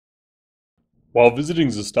While visiting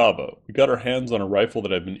Zastava, we got our hands on a rifle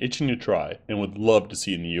that I've been itching to try and would love to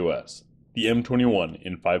see in the US, the M21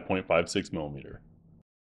 in 5.56mm.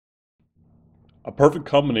 A perfect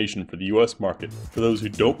combination for the US market for those who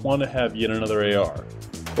don't want to have yet another AR,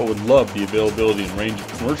 but would love the availability and range of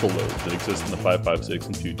commercial loads that exist in the 5.56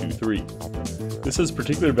 and 2.23. This has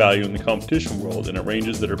particular value in the competition world and at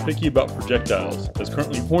ranges that are picky about projectiles, as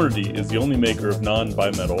currently Hornady is the only maker of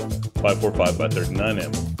non-bimetal 5.45x39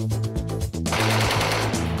 ammo.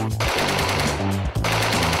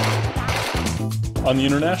 On the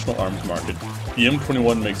international arms market, the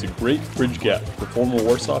M21 makes a great bridge gap for former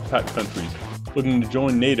Warsaw Pact countries looking to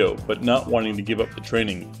join NATO but not wanting to give up the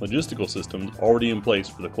training and logistical systems already in place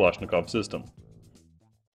for the Kalashnikov system.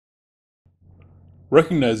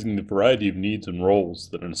 Recognizing the variety of needs and roles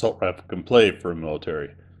that an assault rifle can play for a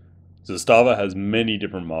military, Zastava has many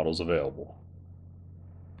different models available.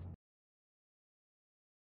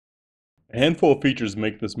 A handful of features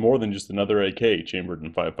make this more than just another AK chambered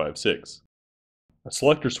in 5.56. A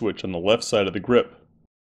selector switch on the left side of the grip,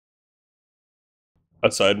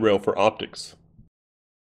 a side rail for optics.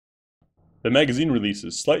 The magazine release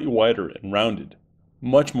is slightly wider and rounded,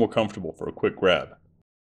 much more comfortable for a quick grab.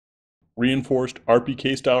 Reinforced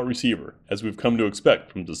RPK style receiver, as we've come to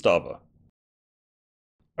expect from Zastava.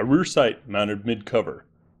 A rear sight mounted mid-cover,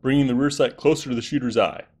 bringing the rear sight closer to the shooter's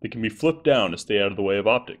eye that can be flipped down to stay out of the way of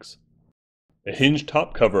optics. A hinged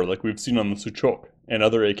top cover like we've seen on the Suchok and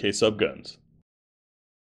other AK subguns.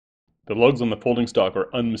 The lugs on the folding stock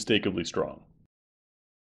are unmistakably strong.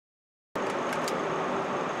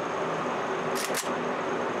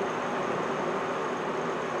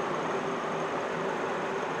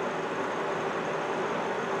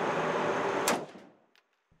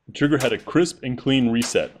 The trigger had a crisp and clean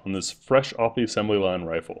reset on this fresh off the assembly line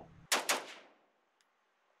rifle.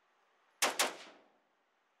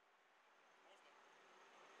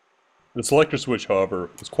 The selector switch, however,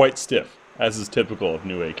 was quite stiff, as is typical of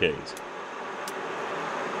new AKs.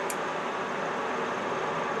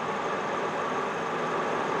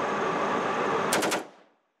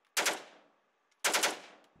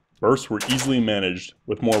 Bursts were easily managed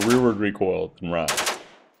with more rearward recoil than ride.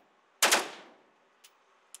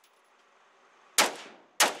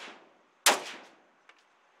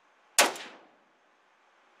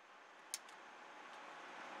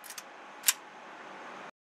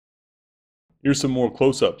 Here's some more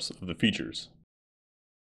close-ups of the features.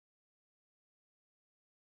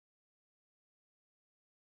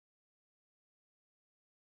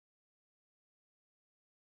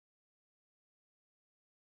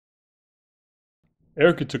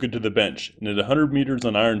 Erica took it to the bench, and at 100 meters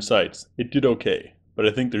on iron sights, it did okay, but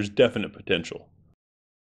I think there's definite potential.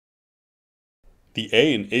 The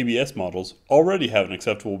A and ABS models already have an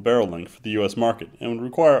acceptable barrel length for the US market and would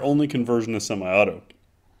require only conversion to semi-auto.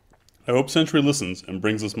 I hope Century listens and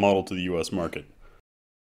brings this model to the US market.